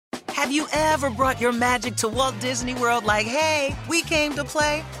Have you ever brought your magic to Walt Disney World like, hey, we came to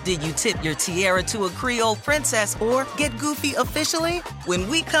play? Did you tip your tiara to a Creole princess or get goofy officially? When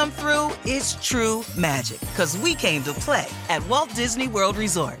we come through, it's true magic, because we came to play at Walt Disney World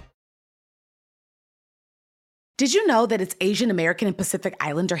Resort. Did you know that it's Asian American and Pacific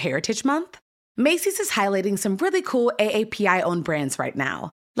Islander Heritage Month? Macy's is highlighting some really cool AAPI-owned brands right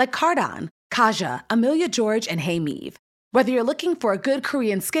now, like Cardon, Kaja, Amelia George, and Hey Meave. Whether you're looking for a good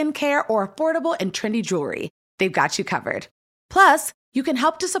Korean skincare or affordable and trendy jewelry, they've got you covered. Plus, you can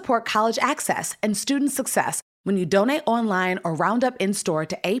help to support college access and student success when you donate online or round up in-store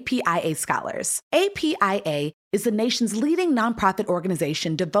to APIA scholars. APIA is the nation's leading nonprofit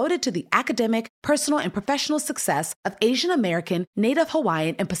organization devoted to the academic, personal, and professional success of Asian American, Native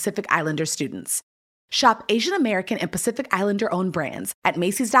Hawaiian, and Pacific Islander students. Shop Asian American and Pacific Islander-owned brands at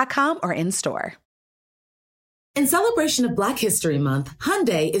Macy's.com or in-store. In celebration of Black History Month,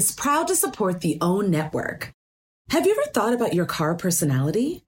 Hyundai is proud to support the OWN network. Have you ever thought about your car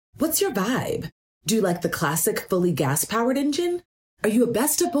personality? What's your vibe? Do you like the classic, fully gas-powered engine? Are you a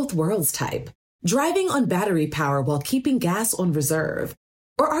best of both worlds type, driving on battery power while keeping gas on reserve?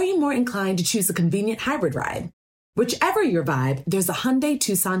 Or are you more inclined to choose a convenient hybrid ride? Whichever your vibe, there's a Hyundai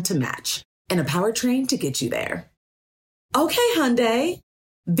Tucson to match and a powertrain to get you there. Okay, Hyundai.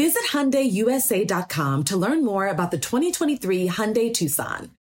 Visit HyundaiUSA.com to learn more about the 2023 Hyundai Tucson.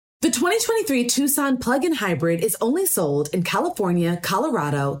 The 2023 Tucson plug-in hybrid is only sold in California,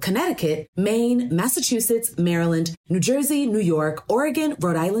 Colorado, Connecticut, Maine, Massachusetts, Maryland, New Jersey, New York, Oregon,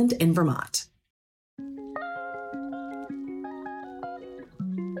 Rhode Island, and Vermont.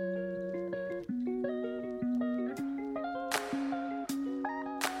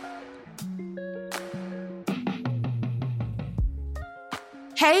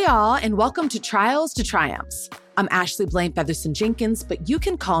 Hey y'all, and welcome to Trials to Triumphs. I'm Ashley Blaine Featherston Jenkins, but you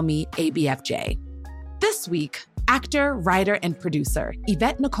can call me ABFJ. This week, actor, writer, and producer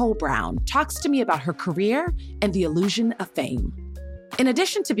Yvette Nicole Brown talks to me about her career and the illusion of fame. In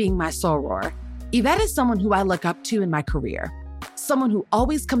addition to being my soror, Yvette is someone who I look up to in my career, someone who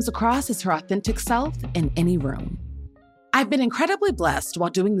always comes across as her authentic self in any room. I've been incredibly blessed while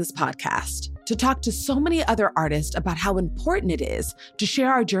doing this podcast to talk to so many other artists about how important it is to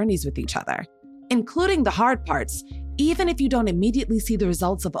share our journeys with each other, including the hard parts, even if you don't immediately see the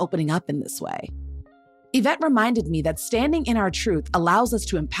results of opening up in this way. Yvette reminded me that standing in our truth allows us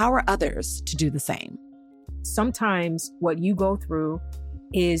to empower others to do the same. Sometimes what you go through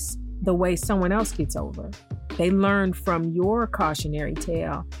is the way someone else gets over. They learn from your cautionary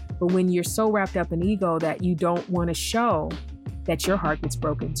tale. But when you're so wrapped up in ego that you don't want to show that your heart gets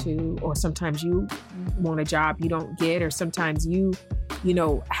broken too, or sometimes you want a job you don't get, or sometimes you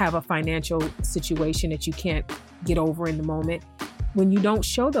have a financial situation that you can't get over in the moment. When you don't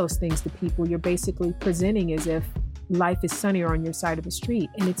show those things to people, you're basically presenting as if life is sunnier on your side of the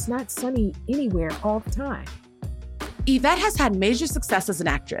street, and it's not sunny anywhere all the time. Yvette has had major success as an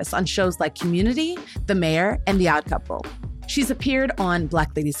actress on shows like Community, The Mayor, and The Odd Couple. She's appeared on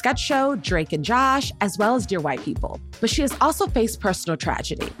Black Lady Sketch Show, Drake and Josh, as well as Dear White People. But she has also faced personal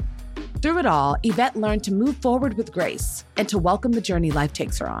tragedy. Through it all, Yvette learned to move forward with grace and to welcome the journey life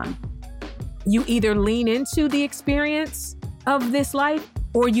takes her on. You either lean into the experience of this life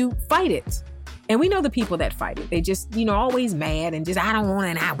or you fight it. And we know the people that fight it. They just, always mad and just, I don't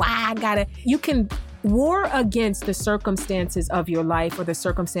want to, why I gotta. You can war against the circumstances of your life or the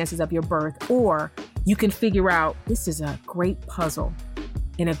circumstances of your birth, or you can figure out this is a great puzzle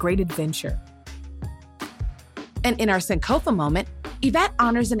and a great adventure. And in our Sankofa moment, Yvette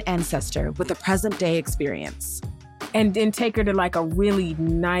honors an ancestor with a present-day experience. And then take her to like a really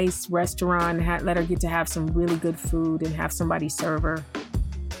nice restaurant, and let her get to have some really good food and have somebody serve her.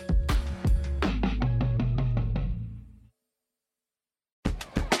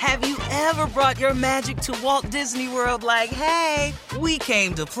 Have you ever brought your magic to Walt Disney World like, hey, we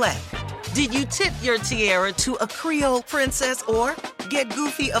came to play? Did you tip your tiara to a Creole princess or get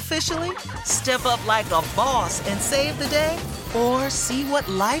goofy officially? Step up like a boss and save the day? Or see what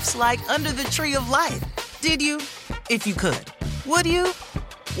life's like under the tree of life? Did you? If you could. Would you?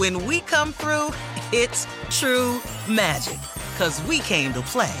 When we come through, it's true magic. 'Cause we came to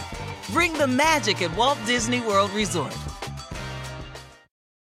play. Bring the magic at Walt Disney World Resort.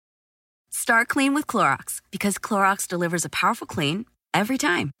 Start clean with Clorox, because Clorox delivers a powerful clean every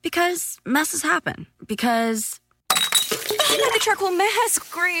time. Because messes happen. Because the charcoal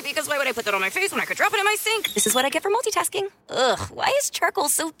mask. Great, because why would I put that on my face when I could drop it in my sink? This is what I get for multitasking. Ugh, why is charcoal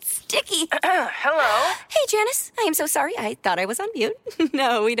so sticky? Hello? Hey, Janice. I am so sorry. I thought I was on mute.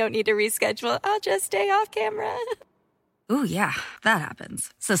 No, we don't need to reschedule. I'll just stay off camera. Ooh, yeah, that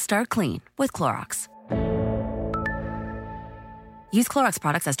happens. So start clean with Clorox. Use Clorox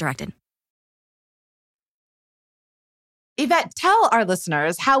products as directed. Yvette, tell our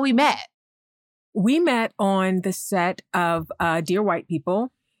listeners how we met. We met on the set of Dear White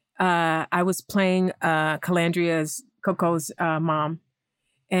People. I was playing Coco's mom.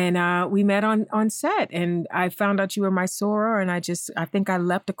 And we met on set. And I found out you were my soror. And I think I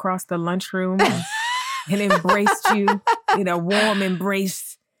leapt across the lunchroom and embraced you in a warm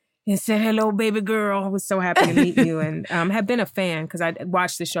embrace and said, hello, baby girl. I was so happy to meet you. And have been a fan because I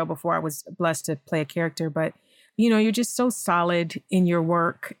watched the show before I was blessed to play a character. But, you're just so solid in your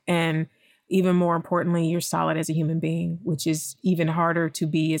work. And even more importantly, you're solid as a human being, which is even harder to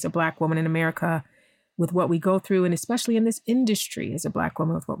be as a Black woman in America with what we go through, and especially in this industry as a Black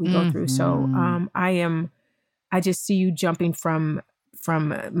woman with what we go through. So I just see you jumping from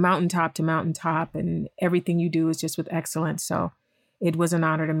mountaintop to mountaintop, and everything you do is just with excellence. So it was an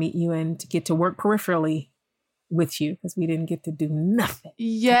honor to meet you and to get to work peripherally with you, because we didn't get to do nothing.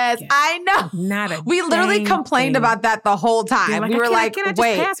 Yes, I know. Not a We literally complained about that the whole time. We were like, can I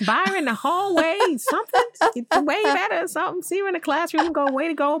wait. just pass by her in the hallway? Something? Get the way better. Something. See her in the classroom and go, way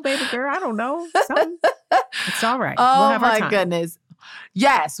to go, baby girl. I don't know. Something. It's all right. Oh, we'll have our my time. Goodness.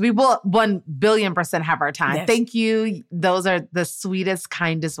 Yes, we will 1,000,000,000% have our time. Yes. Thank you. Those are the sweetest,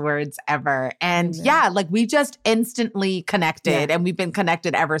 kindest words ever. And we just instantly connected, and we've been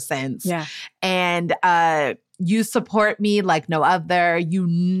connected ever since. Yeah. And you support me like no other. You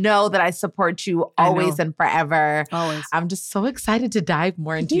know that I support you always and forever. Always. I'm just so excited to dive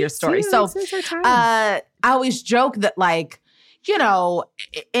more into Me your story. too. So This is our time. I always joke that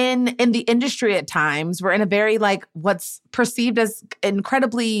in the industry at times, we're in a very what's perceived as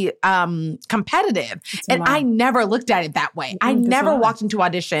incredibly competitive. And I never looked at it that way. I never walked into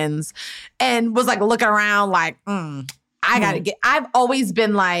auditions and was looking around I got to get, I've always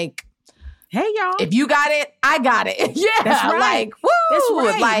been hey, y'all. if you got it, I got it. Yeah. That's right. Woo.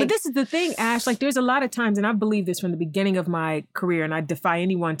 That's right. But this is the thing, Ash. There's a lot of times, and I believe this from the beginning of my career, and I defy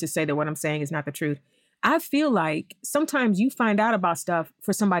anyone to say that what I'm saying is not the truth. I feel like sometimes you find out about stuff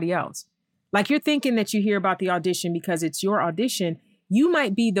for somebody else. You're thinking that you hear about the audition because it's your audition. You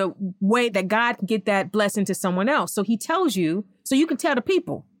might be the way that God can get that blessing to someone else. So he tells you, so you can tell the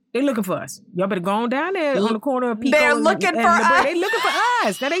people, they're looking for us. Y'all better go on down there on the corner of Pico. They're looking for us. They're looking for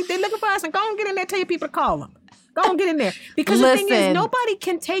us. They're looking for us. And go on, get in there, tell your people to call them. Go on, get in there. Because the thing is, nobody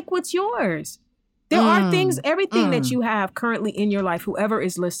can take what's yours. There are things, everything that you have currently in your life, whoever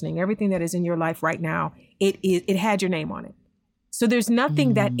is listening, everything that is in your life right now, it had your name on it. So there's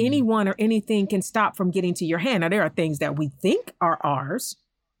nothing that anyone or anything can stop from getting to your hand. Now, there are things that we think are ours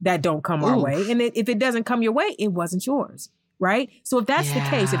that don't come our way. And if it doesn't come your way, it wasn't yours. Right? So if that's the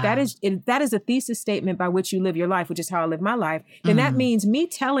case, if that is a thesis statement by which you live your life, which is how I live my life, then that means me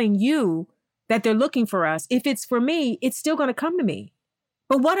telling you that they're looking for us. If it's for me, it's still going to come to me.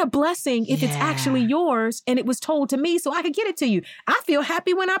 But what a blessing if it's actually yours and it was told to me so I could get it to you. I feel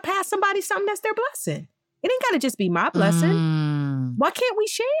happy when I pass somebody something that's their blessing. It ain't got to just be my blessing. Why can't we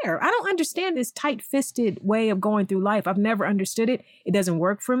share? I don't understand this tight-fisted way of going through life. I've never understood it. It doesn't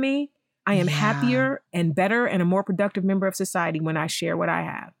work for me. I am happier and better and a more productive member of society when I share what I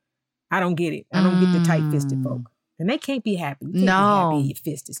have. I don't get it. I don't get the tight-fisted folk. And they can't be happy. You can't be happy your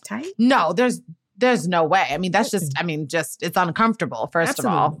fist is tight. No, there's no way. I mean, that's just it's uncomfortable, first of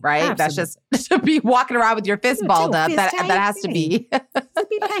all, right? That's just to be walking around with your fist balled up. That has to be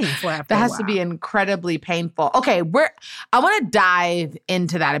painful after that has to be incredibly painful. Okay, I want to dive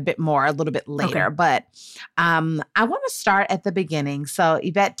into that a little bit later, but I want to start at the beginning. So,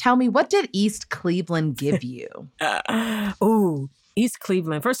 Yvette, tell me, what did East Cleveland give you? East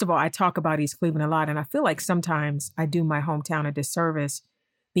Cleveland. First of all, I talk about East Cleveland a lot, and I feel like sometimes I do my hometown a disservice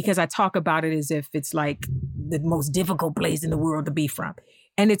because I talk about it as if it's the most difficult place in the world to be from.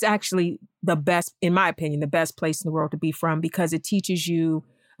 And it's actually the best, in my opinion, the best place in the world to be from because it teaches you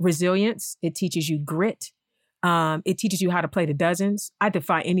resilience. It teaches you grit. It teaches you how to play the dozens. I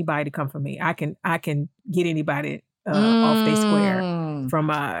defy anybody to come for me. I can get anybody off their square from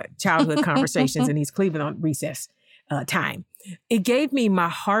childhood conversations in East Cleveland on recess time. It gave me my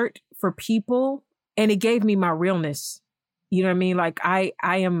heart for people and it gave me my realness. You know what I mean? I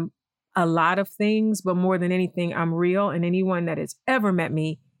am a lot of things, but more than anything, I'm real. And anyone that has ever met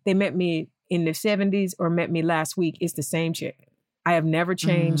me, they met me in the 70s or met me last week, it's the same chick. I have never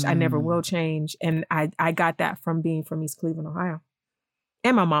changed. I never will change. And I got that from being from East Cleveland, Ohio.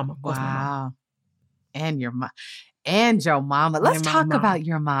 And my mama. Wow. My mama. And your mama. And your mama. Let's talk about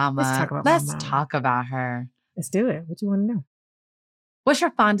your mama. Let's talk about her. Let's do it. What you want to know? What's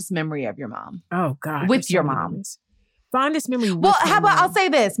your fondest memory of your mom? Oh, God. With your mom. Fondest memory. Well, how about I'll say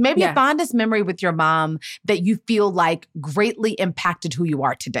this. Maybe a fondest memory with your mom that you feel like greatly impacted who you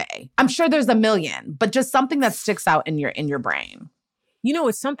are today. I'm sure there's a million, but just something that sticks out in your brain. You know,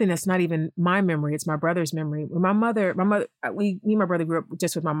 it's something that's not even my memory. It's my brother's memory. When my mother, me and my brother grew up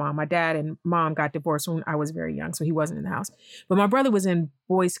just with my mom. My dad and mom got divorced when I was very young, so he wasn't in the house. But my brother was in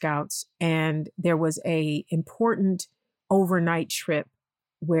Boy Scouts, and there was a important overnight trip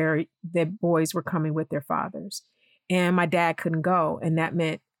where the boys were coming with their fathers. And my dad couldn't go. And that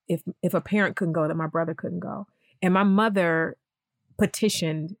meant if a parent couldn't go, then my brother couldn't go. And my mother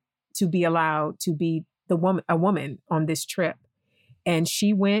petitioned to be allowed to be a woman on this trip. And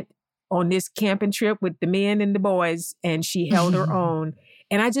she went on this camping trip with the men and the boys, and she held her own.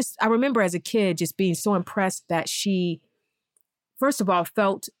 And I remember as a kid just being so impressed that she, first of all,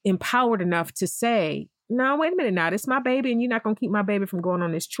 felt empowered enough to say, no, wait a minute now, this is my baby, and you're not going to keep my baby from going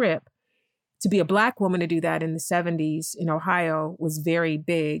on this trip. To be a Black woman to do that in the 70s in Ohio was very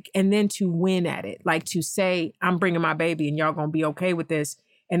big. And then to win at it, like to say, I'm bringing my baby and y'all going to be okay with this.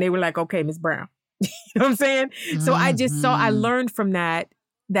 And they were like, okay, Ms. Brown. You know what I'm saying? So I learned from that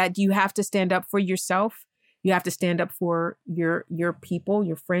you have to stand up for yourself. You have to stand up for your people,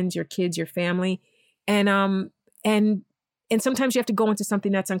 your friends, your kids, your family. And sometimes you have to go into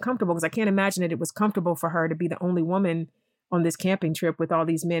something that's uncomfortable, because I can't imagine that it was comfortable for her to be the only woman on this camping trip with all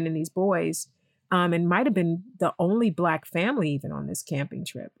these men and these boys. And might have been the only Black family even on this camping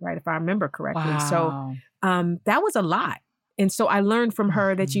trip, right? If I remember correctly. Wow. So that was a lot. And so I learned from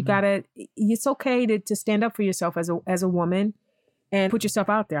her that it's okay to stand up for yourself as a woman and put yourself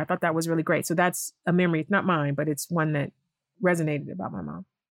out there. I thought that was really great. So that's a memory. It's not mine, but it's one that resonated about my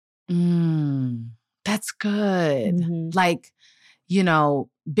mom. That's good. Mm-hmm. Like, you know,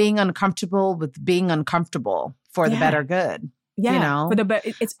 being uncomfortable with being uncomfortable for the better good. Yeah. You know?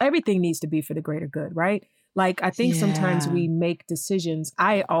 It's everything needs to be for the greater good, right? Like, I think sometimes we make decisions.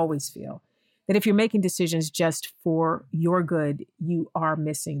 I always feel that if you're making decisions just for your good, you are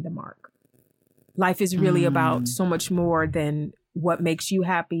missing the mark. Life is really about so much more than what makes you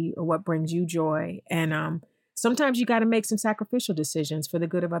happy or what brings you joy. And sometimes you got to make some sacrificial decisions for the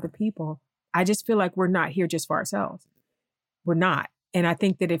good of other people. I just feel like we're not here just for ourselves. We're not. And I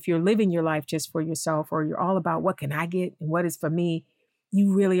think that if you're living your life just for yourself, or you're all about what can I get and what is for me,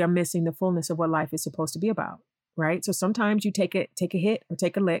 you really are missing the fullness of what life is supposed to be about, right? So sometimes you take a hit or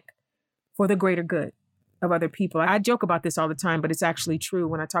take a lick for the greater good of other people. I joke about this all the time, but it's actually true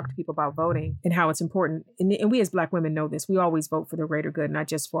when I talk to people about voting and how it's important. And we as Black women know this. We always vote for the greater good, not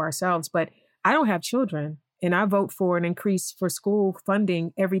just for ourselves. But I don't have children, and I vote for an increase for school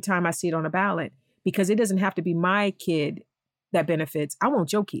funding every time I see it on a ballot, because it doesn't have to be my kid that benefits. I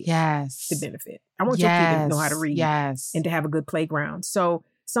want your kid to benefit. I want your kid to know how to read and to have a good playground. So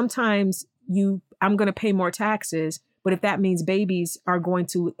sometimes I'm going to pay more taxes, but if that means babies are going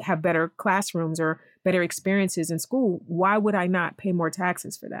to have better classrooms or better experiences in school, why would I not pay more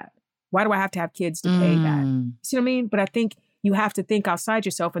taxes for that? Why do I have to have kids to pay that? You see what I mean? But I think you have to think outside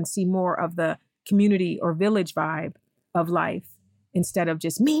yourself and see more of the community or village vibe of life, instead of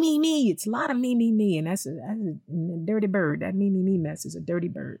just me, me, me. It's a lot of me, me, me. And that's a dirty bird. That me, me, me mess is a dirty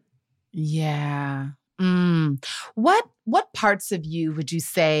bird. Yeah. What parts of you would you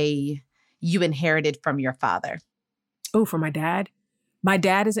say you inherited from your father? Oh, from my dad? My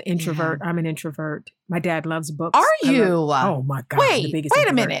dad is an introvert. Yeah. I'm an introvert. My dad loves books. Are you? Oh my God. Wait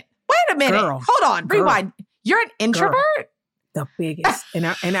a minute. Girl. Hold on. Rewind. You're an introvert? Girl. The biggest. And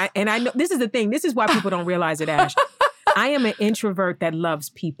I know this is the thing. This is why people don't realize it, Ash. I am an introvert that loves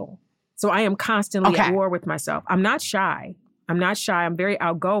people. So I am constantly at war with myself. I'm not shy. I'm very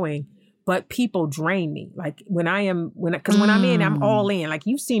outgoing, but people drain me. Like when I'm in, I'm all in. Like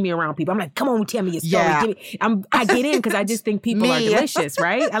you see me around people. I'm like, come on, tell me your story. Yeah. I get in because I just think people are delicious,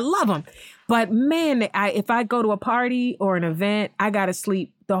 right? I love them. But man, if I go to a party or an event, I got to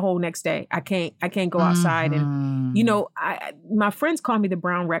sleep the whole next day. I can't go outside. And, my friends call me the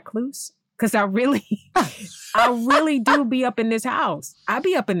brown recluse. Because I really do be up in this house. I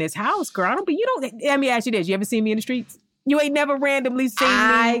be up in this house, girl. Let me ask you this. You ever seen me in the streets? You ain't never randomly seen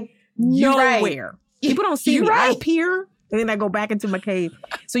me nowhere. Right. People don't see me. Right. I appear, and then I go back into my cave.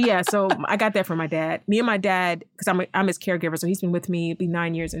 So I got that from my dad. Me and my dad, because I'm his caregiver, so he's been with me. It'll be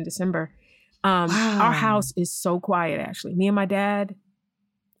 9 years in December. Our house is so quiet, actually. Me and my dad,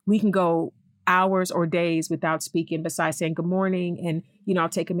 we can go hours or days without speaking, besides saying good morning. And, I'll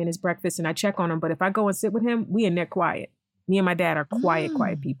take him in his breakfast and I check on him. But if I go and sit with him, we in there quiet. Me and my dad are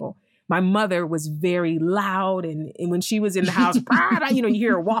quiet people. My mother was very loud. And when she was in the house, you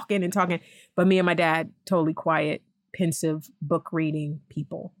hear her walking and talking. But me and my dad, totally quiet, pensive, book reading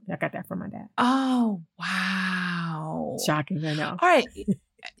people. I got that from my dad. Oh, wow. know. Shocking, I know. All right.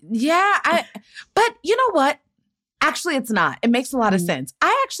 Yeah, but you know what? Actually, it's not. It makes a lot of sense.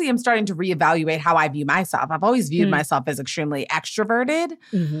 I actually am starting to reevaluate how I view myself. I've always viewed myself as extremely extroverted.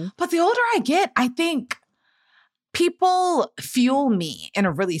 But the older I get, I think people fuel me in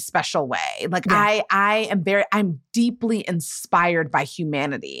a really special way. Like I'm deeply inspired by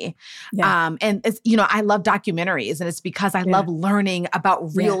humanity. And it's, I love documentaries, and it's because I love learning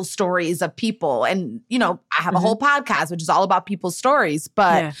about real stories of people. And, I have a whole podcast, which is all about people's stories,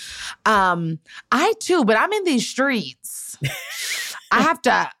 but but I'm in these streets. I have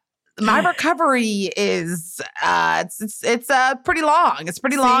to, my recovery is, it's pretty long. It's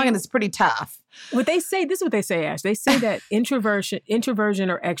pretty long and it's pretty tough. This is what they say, Ash. They say that introversion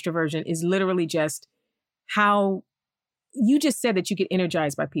or extroversion is literally just how you just said that you get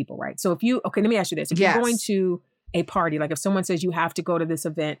energized by people, right? So let me ask you this. If you're going to a party, like if someone says you have to go to this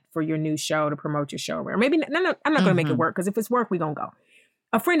event for your new show to promote your show, or maybe, no, I'm not going to make it work, because if it's work, we're going to go.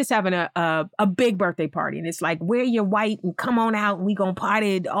 A friend is having a big birthday party, and it's like, wear your white and come on out, and we gonna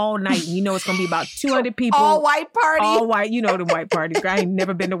party all night. And it's gonna be about 200 people. All white party. All white. You know the white parties. I ain't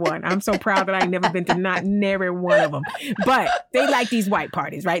never been to one. I'm so proud that I ain't never been to never one of them. But they like these white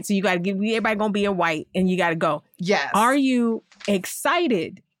parties, right? So you got to everybody gonna be in white, and you got to go. Yes. Are you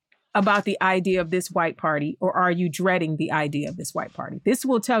excited about the idea of this white party, or are you dreading the idea of this white party? This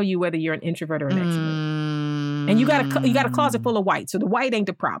will tell you whether you're an introvert or an extrovert. And you got a closet full of white, so the white ain't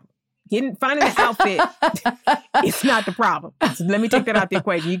the problem. Finding an outfit, it's not the problem. So let me take that out the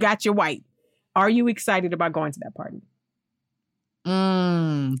equation. You got your white. Are you excited about going to that party?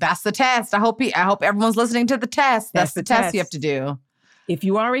 That's the test. I hope everyone's listening to the test. That's the test you have to do. If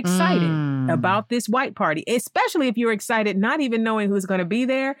you are excited about this white party, especially if you're excited not even knowing who's going to be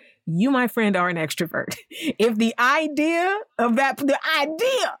there, you, my friend, are an extrovert. If the idea of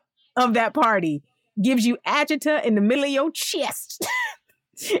that party gives you agita in the middle of your chest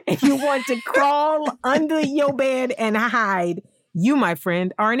and you want to crawl under your bed and hide, you, my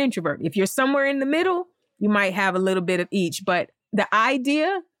friend, are an introvert. If you're somewhere in the middle, you might have a little bit of each. But the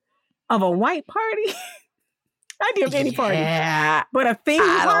idea of a white party, idea of any party, but a theme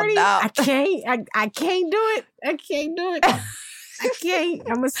party, I can't do it. I can't do it. I can't.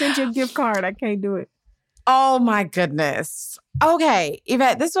 I'm going to send you a gift card. I can't do it. Oh, my goodness. Okay,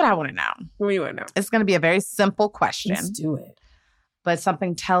 Yvette, this is what I want to know. What do you want to know? It's going to be a very simple question. Let's do it. But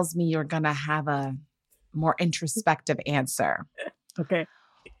something tells me you're going to have a more introspective answer. Okay.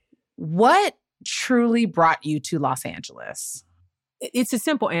 What truly brought you to Los Angeles? It's a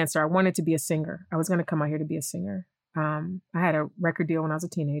simple answer. I wanted to be a singer. I was going to come out here to be a singer. I had a record deal when I was a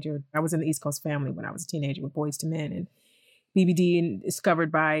teenager. I was in the East Coast Family when I was a teenager with Boyz II Men and BBD, and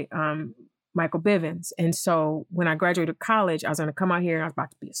discovered by Michael Bivins. And so when I graduated college, I was going to come out here and I was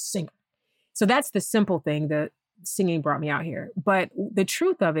about to be a singer. So that's the simple thing. The singing brought me out here. But the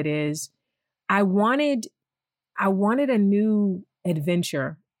truth of it is I wanted a new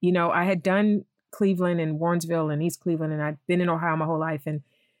adventure. I had done Cleveland and Warrensville and East Cleveland, and I'd been in Ohio my whole life. And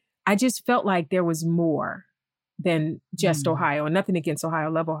I just felt like there was more than just Ohio, and nothing against Ohio, I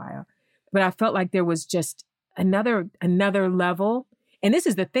love Ohio. But I felt like there was just another level. And this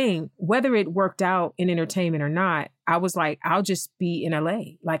is the thing, whether it worked out in entertainment or not, I was like, I'll just be in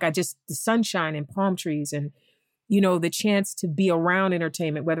LA. Like the sunshine and palm trees and, the chance to be around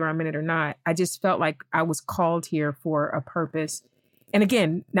entertainment, whether I'm in it or not. I just felt like I was called here for a purpose. And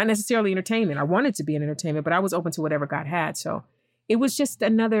again, not necessarily entertainment. I wanted to be in entertainment, but I was open to whatever God had. So it was just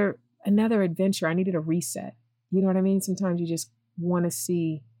another adventure. I needed a reset. You know what I mean? Sometimes you just want to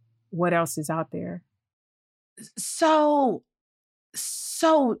see what else is out there. So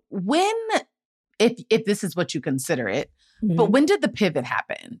when, if this is what you consider it, but when did the pivot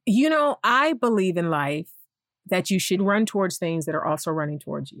happen? I believe in life that you should run towards things that are also running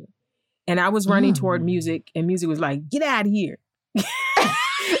towards you. And I was running toward music, and music was like, get out of here.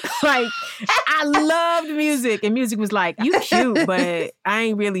 Like, I loved music, and music was like, you cute, but I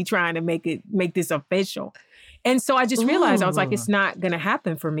ain't really trying to make this official. And so I just realized, I was like, it's not going to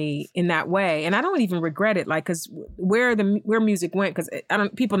happen for me in that way. And I don't even regret it. Like, cause where music went, cause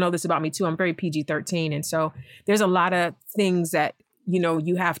people know this about me too. I'm very PG-13. And so there's a lot of things that,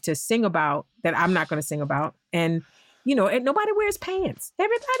 you have to sing about that I'm not going to sing about. And, and nobody wears pants.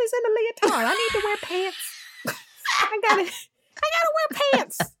 Everybody's in a leotard. I need to wear pants. I gotta wear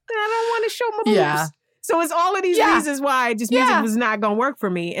pants. And I don't want to show my boobs. Yeah. So it's all of these reasons why just music was not going to work for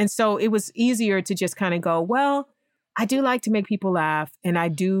me. And so it was easier to just kind of go, well, I do like to make people laugh, and I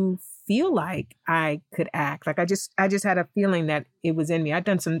do feel like I could act. Like I just had a feeling that it was in me. I'd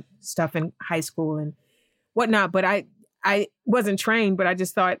done some stuff in high school and whatnot, but I wasn't trained, but I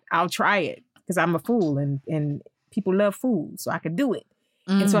just thought I'll try it because I'm a fool. And people love food, so I could do it.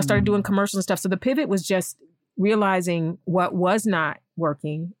 And so I started doing commercials and stuff. So the pivot was just realizing what was not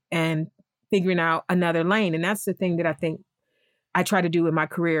working and figuring out another lane. And that's the thing that I think I try to do in my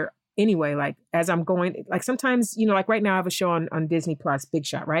career anyway. Like as I'm going, like sometimes, you know, like right now I have a show on Disney Plus, Big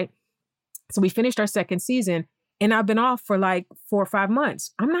Shot, right? So we finished our second season and I've been off for like 4 or 5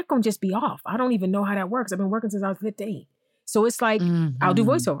 months. I'm not going to just be off. I don't even know how that works. I've been working since I was 15. So it's like, I'll do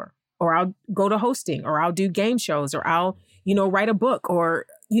voiceover, or I'll go to hosting, or I'll do game shows, or I'll, you know, write a book, or,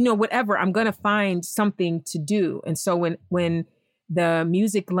 you know, whatever. I'm going to find something to do. And so when the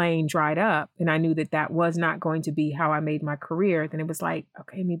music lane dried up and I knew that that was not going to be how I made my career, then it was like,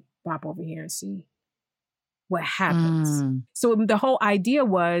 okay, let me pop over here and see what happens. So the whole idea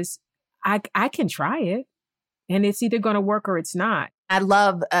was I can try it and it's either going to work or it's not. I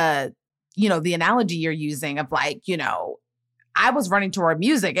love, you know, the analogy you're using of like, you know, I was running toward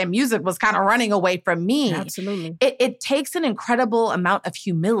music and music was kind of running away from me. Absolutely. It takes an incredible amount of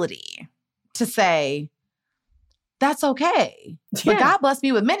humility to say, that's okay. Yeah. But God blessed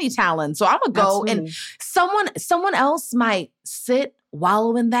me with many talents. So I'm going to go. And someone else might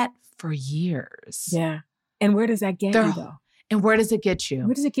wallow in that for years. Yeah. And where does that get you though? And where does it get you?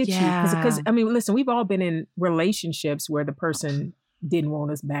 Where does it get you? Because I mean, listen, we've all been in relationships where the person didn't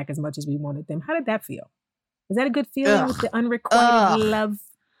want us back as much as we wanted them. How did that feel? Is that a good feeling with the unrequited love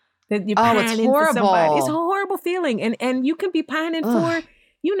that you're pining for somebody? It's a horrible feeling. And you can be pining for,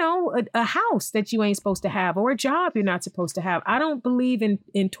 you know, a house that you ain't supposed to have or a job you're not supposed to have. I don't believe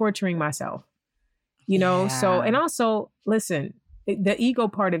in torturing myself, you know? So, and also, listen, the ego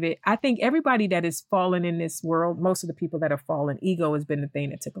part of it, I think everybody that has fallen in this world, most of the people that have fallen, ego has been the thing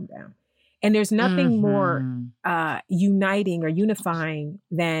that took them down. And there's nothing more uniting or unifying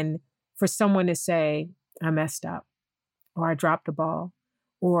than for someone to say, I messed up, or I dropped the ball,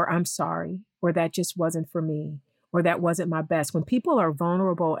 or I'm sorry, or that just wasn't for me, or that wasn't my best. When people are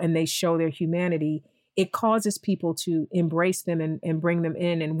vulnerable and they show their humanity, it causes people to embrace them and bring them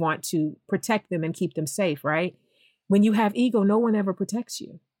in and want to protect them and keep them safe, right? When you have ego, no one ever protects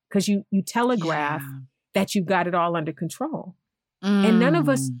you because you telegraph that you've got it all under control. And none of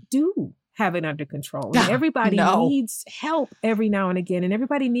us do have it under control. And everybody needs help every now and again. And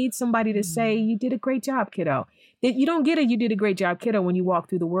everybody needs somebody to say, you did a great job, kiddo. You don't get it, you did a great job, kiddo, when you walk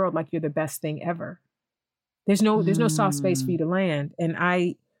through the world like you're the best thing ever. There's no soft space for you to land. And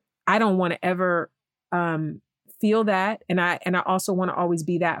I don't want to ever feel that. And I also want to always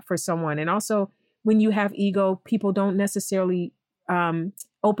be that for someone. And also when you have ego, people don't necessarily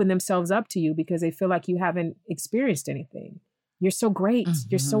open themselves up to you because they feel like you haven't experienced anything. You're so great.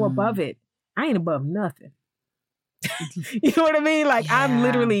 You're so above it. I ain't above nothing. You know what I mean? Like I'm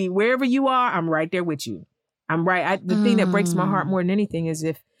literally wherever you are, I'm right there with you. I'm right. The thing that breaks my heart more than anything is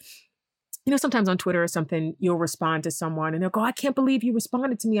if, you know, sometimes on Twitter or something, you'll respond to someone and they'll go, I can't believe you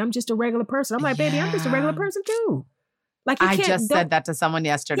responded to me. I'm just a regular person. I'm like, baby, I'm just a regular person too. Like I just said that to someone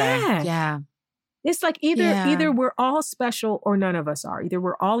yesterday. Yeah. It's like either we're all special or none of us are. Either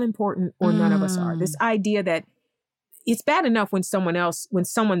we're all important or none of us are. This idea that it's bad enough when someone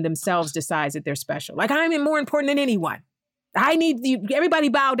themselves decides that they're special. Like I'm more important than anyone. I need you, everybody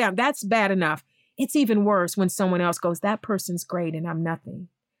bow down. That's bad enough. It's even worse when someone else goes, that person's great and I'm nothing.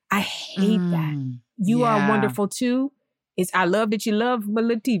 I hate that. You are wonderful too. I love that you love my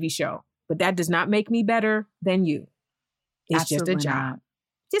little TV show, but that does not make me better than you. It's Absolutely just a job.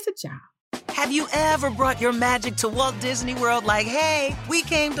 Just a job. Have you ever brought your magic to Walt Disney World like, hey, we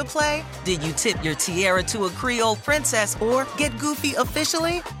came to play? Did you tip your tiara to a Creole princess or get goofy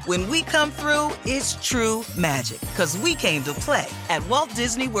officially? When we come through, it's true magic because we came to play at Walt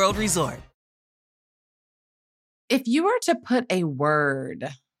Disney World Resort. If you were to put a word,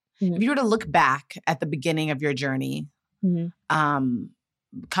 if you were to look back at the beginning of your journey,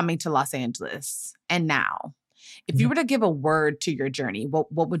 coming to Los Angeles and now, if you were to give a word to your journey,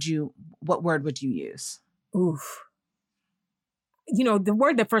 what word would you use? Oof. You know, the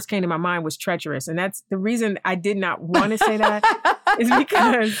word that first came to my mind was treacherous. And that's the reason I did not want to say that is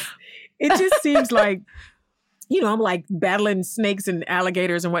because it just seems like, you know, I'm like battling snakes and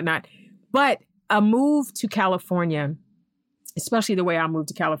alligators and whatnot. But a move to California, especially the way I moved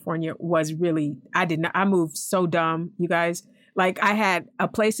to California, was really, I moved so dumb, you guys. Like I had a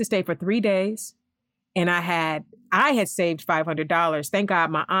place to stay for 3 days. And I had saved $500. Thank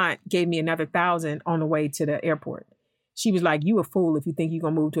God my aunt gave me another $1,000 on the way to the airport. She was like, you a fool if you think you're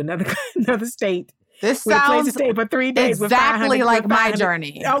going to move to another state. This with sounds a place to stay for 3 days exactly like my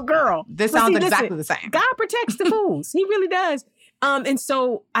journey. Oh, girl. This sounds exactly the same. God protects the fools. He really does. And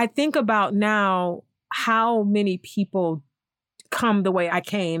so I think about now how many people come the way I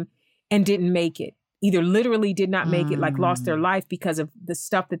came and didn't make it. either literally did not make it, like lost their life because of the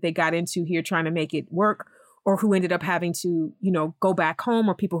stuff that they got into here trying to make it work, or who ended up having to, go back home,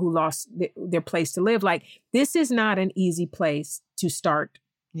 or people who lost their place to live. Like, this is not an easy place to start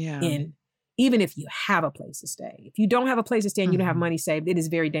in, even if you have a place to stay. If you don't have a place to stay and you don't have money saved, it is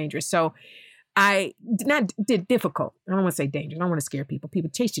very dangerous. So difficult. I don't want to say dangerous. I don't want to scare people.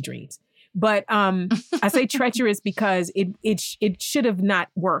 People, chase your dreams. But I say treacherous because it should have not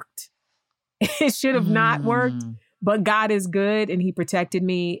worked. It should have not worked, but God is good and he protected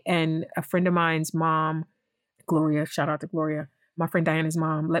me. And a friend of mine's mom, Gloria, shout out to Gloria, my friend Diana's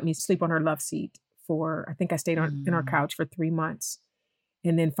mom, let me sleep on her love seat I think I stayed in our couch for 3 months,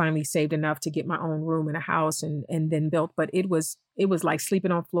 and then finally saved enough to get my own room in a house and then built. But it was like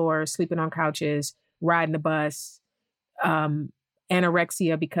sleeping on floors, sleeping on couches, riding the bus,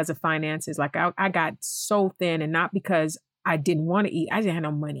 anorexia because of finances. Like I got so thin, and not because I didn't want to eat. I didn't have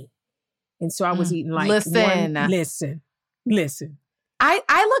no money. And so I was eating like listen.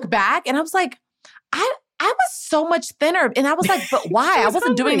 I look back and I was like, I was so much thinner. And I was like, but why? I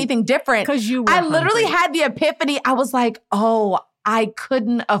wasn't doing anything different. Because I literally had the epiphany. I was like, oh, I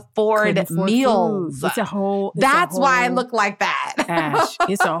couldn't afford meals. Food. That's why I look like that. Ash,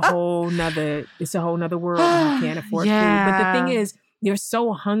 it's a whole nother world when you can't afford food. But the thing is, you're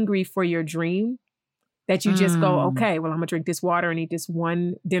so hungry for your dream that you just go, okay, well, I'm gonna drink this water and eat this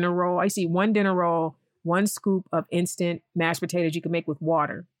one dinner roll. I see one dinner roll, one scoop of instant mashed potatoes you can make with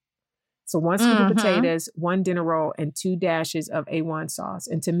water. So one scoop of potatoes, one dinner roll, and 2 dashes of A1 sauce.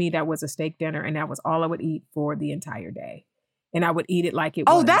 And to me, that was a steak dinner, and that was all I would eat for the entire day. And I would eat it like it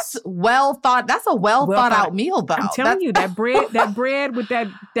was. Oh, that's well thought. That's a well thought out meal, though. I'm telling you, that bread with that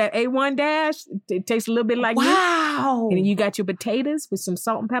A1 dash, it tastes a little bit like wow. meat. And then you got your potatoes with some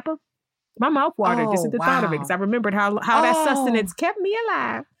salt and pepper. My mouth watered just at the thought of it, because I remembered how that sustenance kept me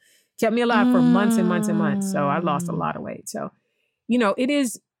alive. Kept me alive for months and months and months. So I lost a lot of weight. So, it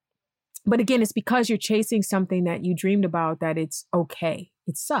is, but again, it's because you're chasing something that you dreamed about, that it's okay.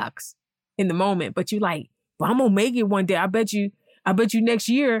 It sucks in the moment, but you're like, well, I'm gonna make it one day. I bet you next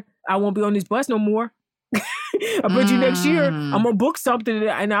year I won't be on this bus no more. I bet you next year I'm gonna book something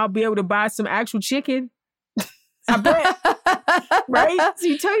and I'll be able to buy some actual chicken. I bet. Right? So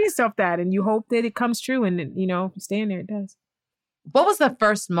you tell yourself that and you hope that it comes true, and then, you stay in there, it does. What was the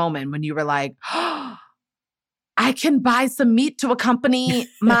first moment when you were like, oh, I can buy some meat to accompany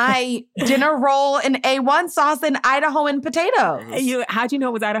my dinner roll and A1 sauce and Idahoan potatoes? How'd you know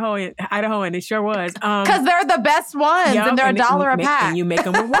it was Idahoan? It sure was. Because they're the best ones, and they're $1 a pack. And you make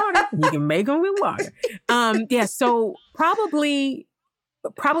them with water. You can make them with water. So probably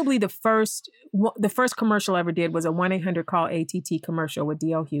the first commercial I ever did was a 1-800-CALL-ATT commercial with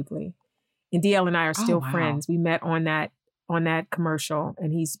D.L. Hughley. And D.L. and I are still friends. We met on that commercial,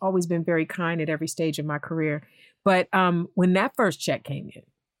 and he's always been very kind at every stage of my career. But when that first check came in,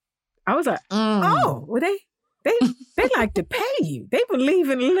 I was like, oh, well, they like to pay you. They believe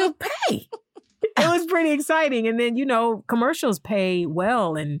in a little pay. It was pretty exciting. And then, commercials pay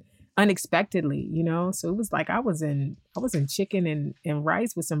well and unexpectedly, so it was like I was in chicken and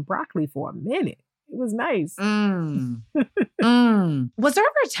rice with some broccoli for a minute. It was nice. Was there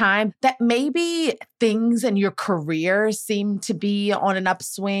ever a time that maybe things in your career seemed to be on an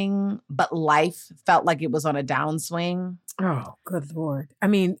upswing, but life felt like it was on a downswing? Oh, good Lord. I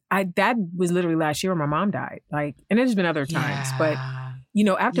mean, that was literally last year when my mom died. Like, and there's been other times, but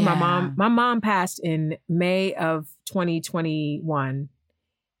after my mom passed in May of 2021,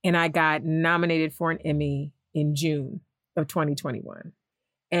 and I got nominated for an Emmy in June of 2021.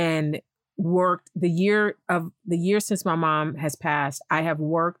 And worked the year since my mom has passed, I have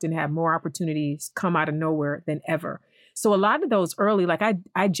worked and had more opportunities come out of nowhere than ever. So a lot of those early, like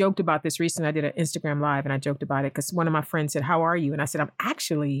I joked about this recently. I did an Instagram live and I joked about it because one of my friends said, how are you? And I said, I'm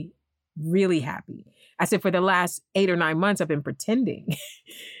actually really happy. I said, for the last 8 or 9 months, I've been pretending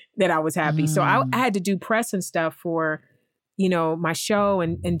that I was happy. So I had to do press and stuff for, my show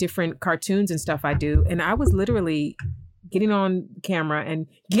and different cartoons and stuff I do. And I was literally getting on camera and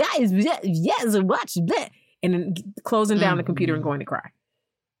guys, yes, watch that, and then closing down the computer and going to cry,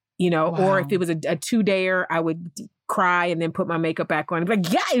 or if it was a 2-dayer, I would cry and then put my makeup back on and be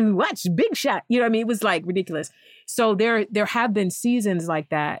like, yeah, watch Big Shot. It was like ridiculous. So there have been seasons like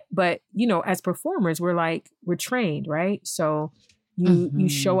that, but as performers, we're trained, right? So you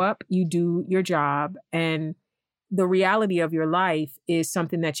show up, you do your job, and the reality of your life is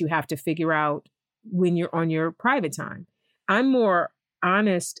something that you have to figure out when you're on your private time. I'm more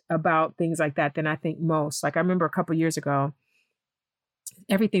honest about things like that than I think most. Like I remember a couple years ago,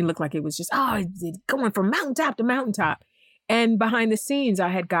 everything looked like it was just, going from mountaintop to mountaintop. And behind the scenes, I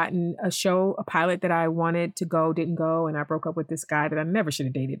had gotten a pilot that I wanted to go, didn't go. And I broke up with this guy that I never should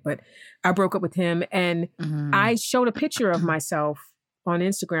have dated, but I broke up with him. And I showed a picture of myself on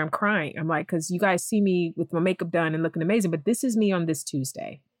Instagram crying. I'm like, because you guys see me with my makeup done and looking amazing, but this is me on this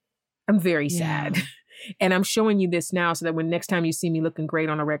Tuesday. I'm very sad. And I'm showing you this now so that when next time you see me looking great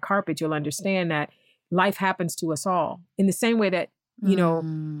on a red carpet, you'll understand that life happens to us all in the same way that, you know,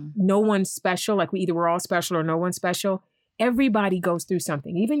 no one's special. Like we're all special or no one's special. Everybody goes through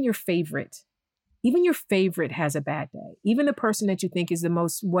something. Even your favorite has a bad day. Even the person that you think is the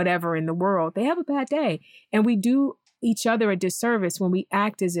most whatever in the world, they have a bad day. And we do each other a disservice when we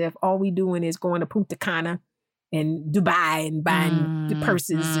act as if all we doing is going to Punta Cana and Dubai and buying the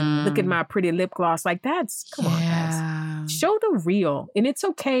purses and look at my pretty lip gloss. Like come on, guys. Show the real. And it's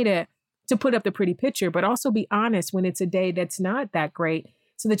okay to put up the pretty picture, but also be honest when it's a day that's not that great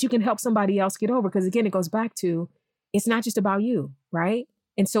so that you can help somebody else get over. Because again, it goes back to, it's not just about you, right?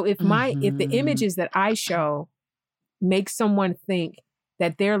 And so if the images that I show make someone think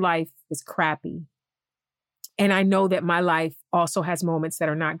that their life is crappy, and I know that my life also has moments that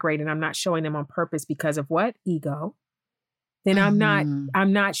are not great and I'm not showing them on purpose because of what? Ego. Then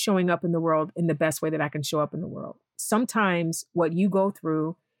I'm not showing up in the world in the best way that I can show up in the world. Sometimes what you go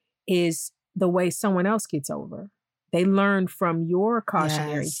through is the way someone else gets over. They learn from your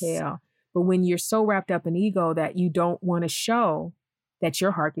cautionary tale. But when you're so wrapped up in ego that you don't want to show that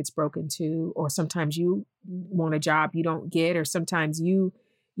your heart gets broken too, or sometimes you want a job you don't get, or sometimes you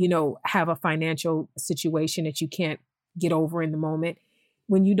have a financial situation that you can't get over in the moment.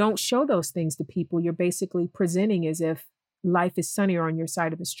 When you don't show those things to people, you're basically presenting as if life is sunnier on your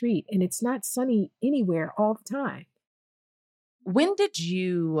side of the street. And it's not sunny anywhere all the time. When did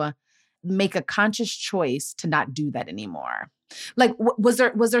you make a conscious choice to not do that anymore? Like, was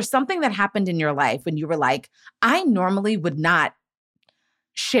there something that happened in your life when you were like, I normally would not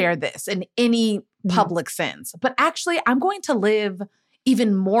share this in any public sense, but actually I'm going to live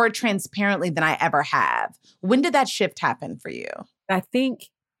even more transparently than I ever have? When did that shift happen for you? I think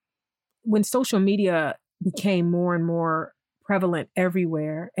when social media became more and more prevalent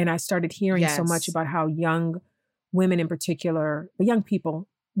everywhere, and I started hearing so much about how young women in particular, but young people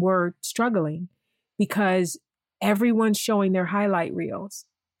were struggling because everyone's showing their highlight reels.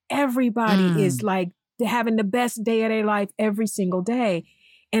 Everybody is like having the best day of their life every single day.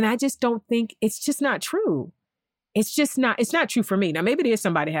 And I just don't think, it's just not true. It's not true for me. Now, maybe there's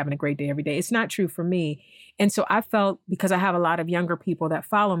somebody having a great day every day. It's not true for me. And so I felt, because I have a lot of younger people that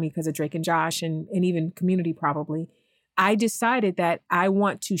follow me because of Drake and Josh and even community probably, I decided that I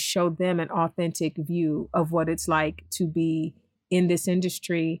want to show them an authentic view of what it's like to be in this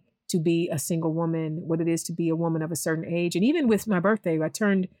industry, to be a single woman, what it is to be a woman of a certain age. And even with my birthday, I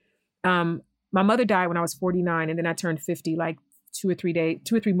turned, my mother died when I was 49, and then I turned 50 like 2 or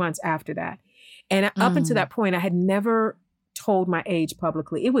 3 months after that. And up until that point, I had never told my age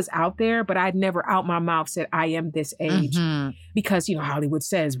publicly. It was out there, but I'd never out my mouth said I am this age because, Hollywood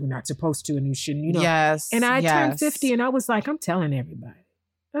says we're not supposed to and you shouldn't, Yes. And I turned 50 and I was like, I'm telling everybody.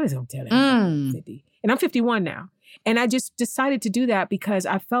 I was going to tell everybody I'm 50. And I'm 51 now. And I just decided to do that because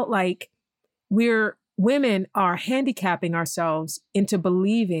I felt like women are handicapping ourselves into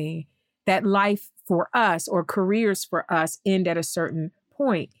believing that life for us or careers for us end at a certain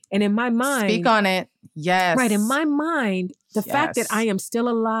point. And in my mind, speak on it. Yes. Right. In my mind, the fact that I am still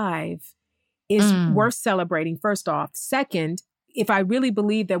alive is worth celebrating, first off. Second, if I really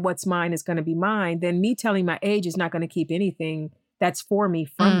believe that what's mine is going to be mine, then me telling my age is not going to keep anything that's for me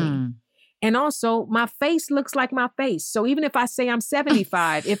from me. And also, my face looks like my face. So even if I say I'm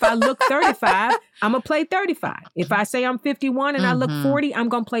 75, if I look 35, I'm going to play 35. If I say I'm 51 and I look 40, I'm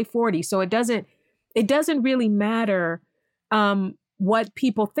going to play 40. So it doesn't really matter what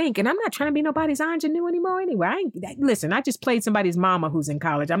people think. And I'm not trying to be nobody's ingenue anymore anyway. Listen, I just played somebody's mama who's in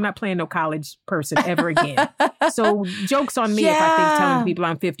college. I'm not playing no college person ever again. So joke's on me if I think telling people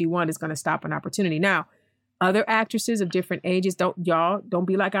I'm 51 is going to stop an opportunity. Now, other actresses of different ages, don't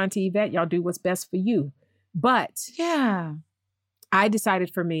be like Auntie Yvette. Y'all do what's best for you. But I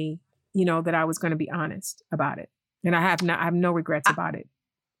decided for me, that I was going to be honest about it. And I have no regrets about it.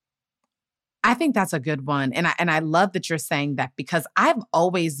 I think that's a good one. And I love that you're saying that because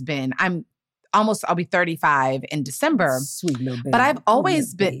I'll be 35 in December. Sweet little baby. But I've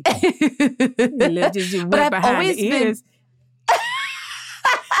always been, but I've always been,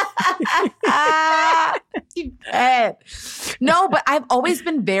 no, but I've always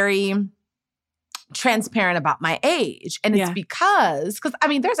been very transparent about my age. And it's because I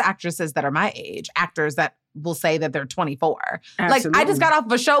mean, there's actresses that are my age, actors that will say that they're 24. Absolutely. Like, I just got off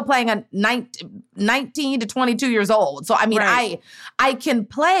of a show playing a 19 to 22 years old. So, I mean, I can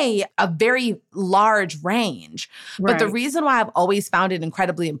play a very large range. But the reason why I've always found it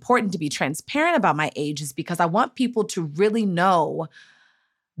incredibly important to be transparent about my age is because I want people to really know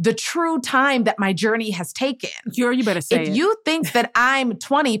the true time that my journey has taken. You better say it. If you think that I'm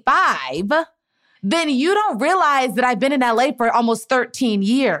 25, then you don't realize that I've been in LA for almost 13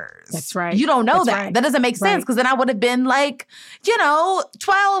 years. That's right. You don't know That's that. right. That doesn't make sense because then I would have been like, 12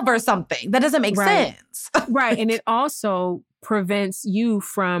 or something. That doesn't make sense. Right. And it also prevents you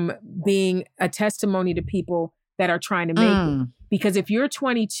from being a testimony to people that are trying to make it. Because if you're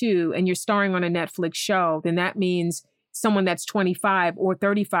 22 and you're starring on a Netflix show, then that means someone that's 25 or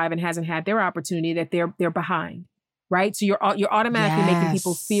 35 and hasn't had their opportunity, that they're behind. Right. So you're automatically making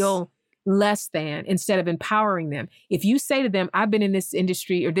people feel less than instead of empowering them. If you say to them, I've been in this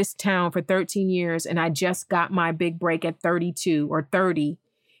industry or this town for 13 years and I just got my big break at 32 or 30,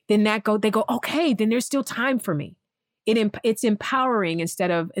 then they go, okay, then there's still time for me. It's empowering instead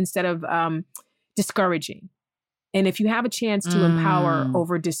of discouraging. And if you have a chance to empower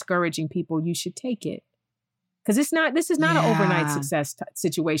over discouraging people, you should take it. Because this is not an overnight success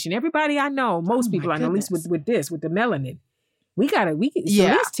situation. Everybody I know, most people I know, at least with the melanin, we at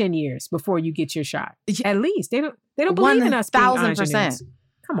least 10 years before you get your shot. At least. They don't believe in us being 1,000%.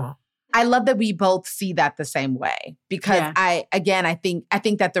 Come on. I love that we both see that the same way because I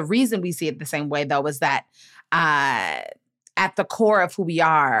think that the reason we see it the same way though is that at the core of who we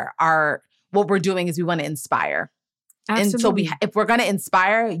are what we're doing is we want to inspire. Absolutely. And so if we're going to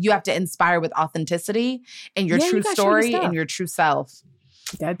inspire, you have to inspire with authenticity and your true story and your true self.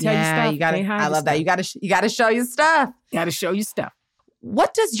 You gotta tell your stuff. I love that. You gotta show your stuff. Gotta show your stuff.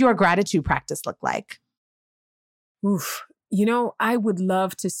 What does your gratitude practice look like? Oof. I would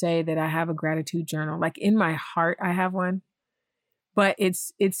love to say that I have a gratitude journal. Like in my heart, I have one. But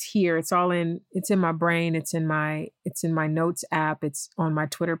it's here. It's in my brain. It's in my notes app. It's on my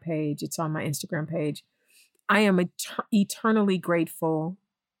Twitter page. It's on my Instagram page. I am eternally grateful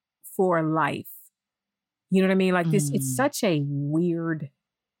for life. You know what I mean? Like this, it's such a weird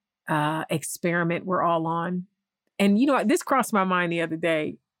experiment we're all on. And, this crossed my mind the other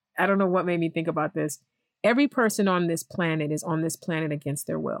day. I don't know what made me think about this. Every person on this planet is on this planet against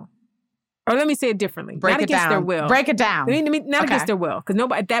their will. Or let me say it differently. Not against their will. Break it down. Not against their will.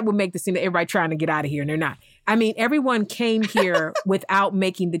 Because that would make the seem that everybody trying to get out of here and they're not. I mean, everyone came here without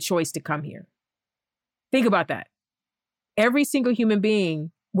making the choice to come here. Think about that. Every single human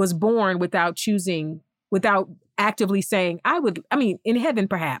being was born without actively saying, in heaven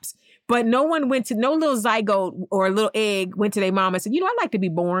perhaps, but no little zygote or a little egg went to their mama and said, I'd like to be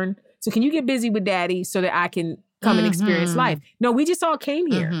born. So can you get busy with daddy so that I can come and experience life? No, we just all came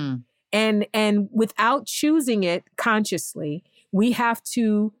here. And without choosing it consciously, we have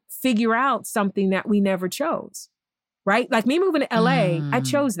to figure out something that we never chose, right? Like me moving to LA, I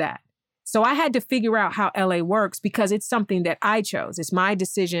chose that. So I had to figure out how LA works because it's something that I chose. It's my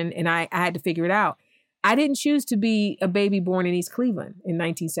decision and I had to figure it out. I didn't choose to be a baby born in East Cleveland in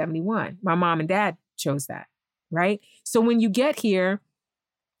 1971. My mom and dad chose that, right? So when you get here,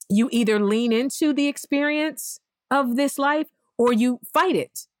 you either lean into the experience of this life or you fight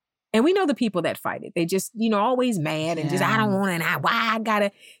it. And we know the people that fight it. They just, always mad and just, I don't want to, why I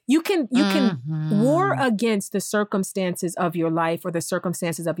gotta. You can war against the circumstances of your life or the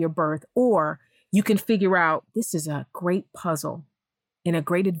circumstances of your birth, or you can figure out this is a great puzzle and a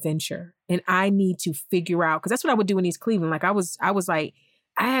great adventure. And I need to figure out, because that's what I would do in East Cleveland. Like I was like,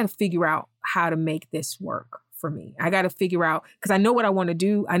 I had to figure out how to make this work for me. I got to figure out, because I know what I want to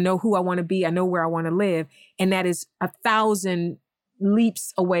do. I know who I want to be. I know where I want to live. And that is 1,000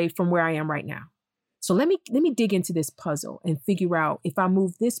 leaps away from where I am right now. So let me dig into this puzzle and figure out if I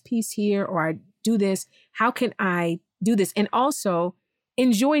move this piece here or I do this, how can I do this? And also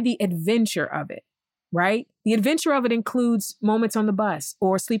enjoy the adventure of it, right? The adventure of it includes moments on the bus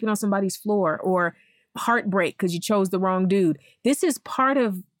or sleeping on somebody's floor or heartbreak because you chose the wrong dude. This is part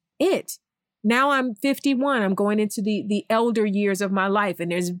of it. Now I'm 51. I'm going into the elder years of my life,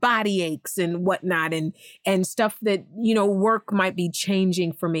 and there's body aches and whatnot and stuff that, work might be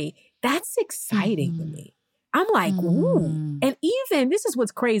changing for me. That's exciting to me. I'm like, ooh. And even, this is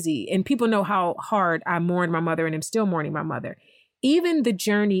what's crazy, and people know how hard I mourned my mother and I'm still mourning my mother. Even the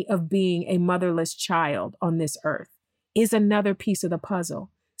journey of being a motherless child on this earth is another piece of the puzzle.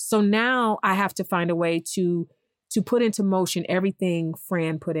 So now I have to find a way to put into motion everything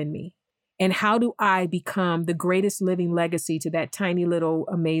Fran put in me. And how do I become the greatest living legacy to that tiny little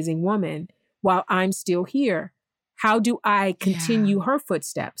amazing woman while I'm still here? How do I continue her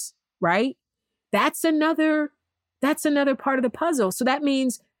footsteps? Right? That's another part of the puzzle. So that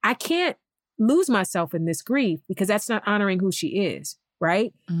means I can't lose myself in this grief because that's not honoring who she is.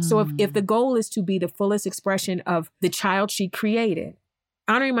 Right? So if the goal is to be the fullest expression of the child she created,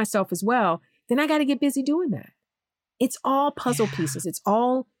 honoring myself as well, then I got to get busy doing that. It's all puzzle pieces. It's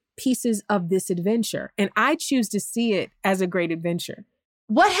all pieces of this adventure. And I choose to see it as a great adventure.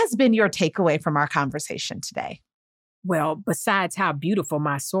 What has been your takeaway from our conversation today? Well, besides how beautiful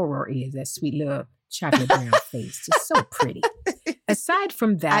my soror is, that sweet little chocolate brown face, just so pretty. Aside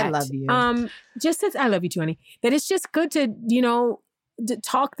from that, I love you. Just as I love you too, honey. That it's just good to, to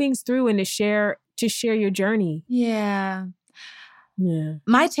talk things through and to share your journey. Yeah. Yeah.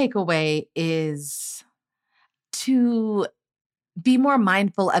 My takeaway is to be more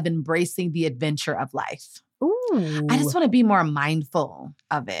mindful of embracing the adventure of life. Ooh. I just want to be more mindful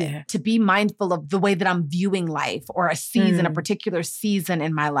of it, to be mindful of the way that I'm viewing life or a season, a particular season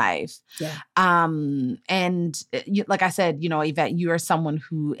in my life. Yeah. Like I said, Yvette, you are someone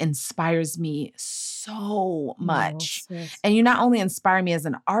who inspires me so much. Oh, sis. And you not only inspire me as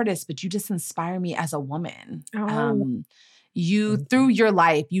an artist, but you just inspire me as a woman. Oh. Through your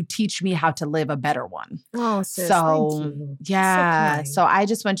life, you teach me how to live a better one. Oh, sis, so thank you. yeah. So So I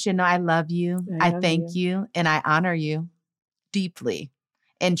just want you to know I love you. I love thank you. And I honor you deeply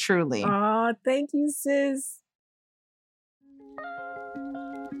and truly. Oh, thank you, sis.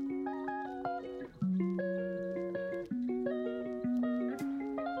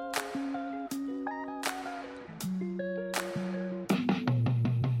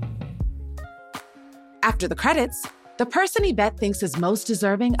 After the credits, the person Yvette thinks is most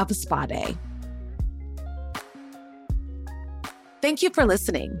deserving of a spa day. Thank you for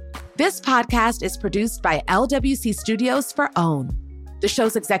listening. This podcast is produced by LWC Studios for OWN. The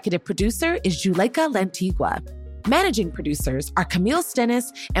show's executive producer is Juleka Lantigua. Managing producers are Camille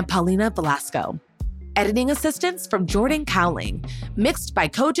Stennis and Paulina Velasco. Editing assistance from Jordan Cowling. Mixed by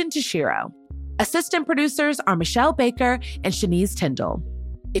Kojin Toshiro. Assistant producers are Michelle Baker and Shanice Tyndall.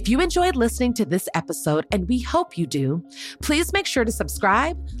 If you enjoyed listening to this episode, and we hope you do, please make sure to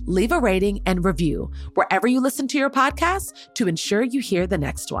subscribe, leave a rating, and review wherever you listen to your podcast to ensure you hear the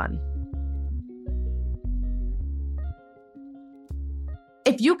next one.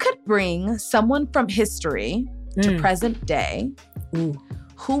 If you could bring someone from history to present day,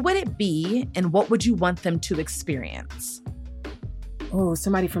 who would it be and what would you want them to experience? Oh,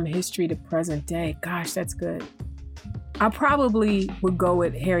 somebody from history to present day. Gosh, that's good. I probably would go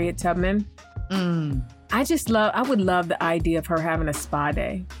with Harriet Tubman. I would love the idea of her having a spa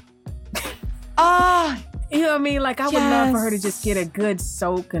day. You know what I mean? Like, I would love for her to just get a good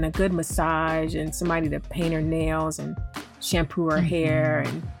soak and a good massage and somebody to paint her nails and shampoo her hair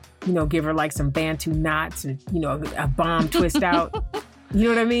and, give her like some Bantu knots and, a bomb twist out. You know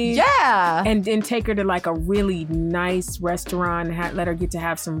what I mean? Yeah. And take her to like a really nice restaurant and let her get to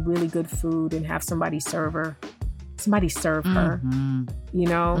have some really good food and have somebody serve her. Somebody serve her,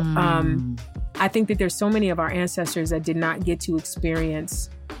 I think that there's so many of our ancestors that did not get to experience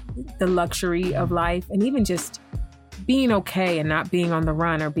the luxury of life and even just being okay and not being on the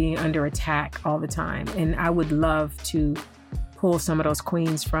run or being under attack all the time. And I would love to pull some of those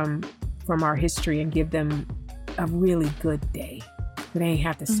queens from our history and give them a really good day. But they ain't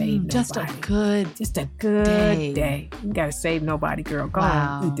have to save nobody. Just a good day. You gotta save nobody, girl. Go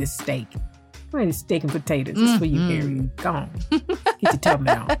on, eat this steak. Go eat steak and potatoes. This is for you, Harriet. Go on. Get your tub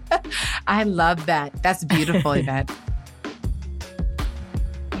out. I love that. That's beautiful, Yvette.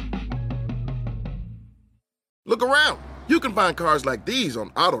 Look around. You can find cars like these on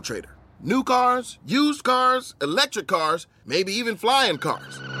AutoTrader. New cars, used cars, electric cars, maybe even flying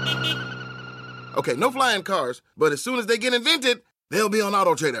cars. Okay, no flying cars, but as soon as they get invented, they'll be on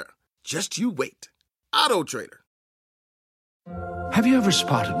AutoTrader. Just you wait. AutoTrader. Have you ever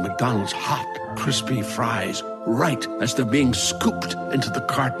spotted McDonald's hot, crispy fries right as they're being scooped into the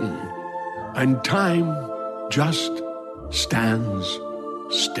carton? And time just stands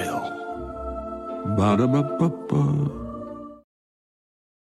still. Ba-da-ba-ba-ba.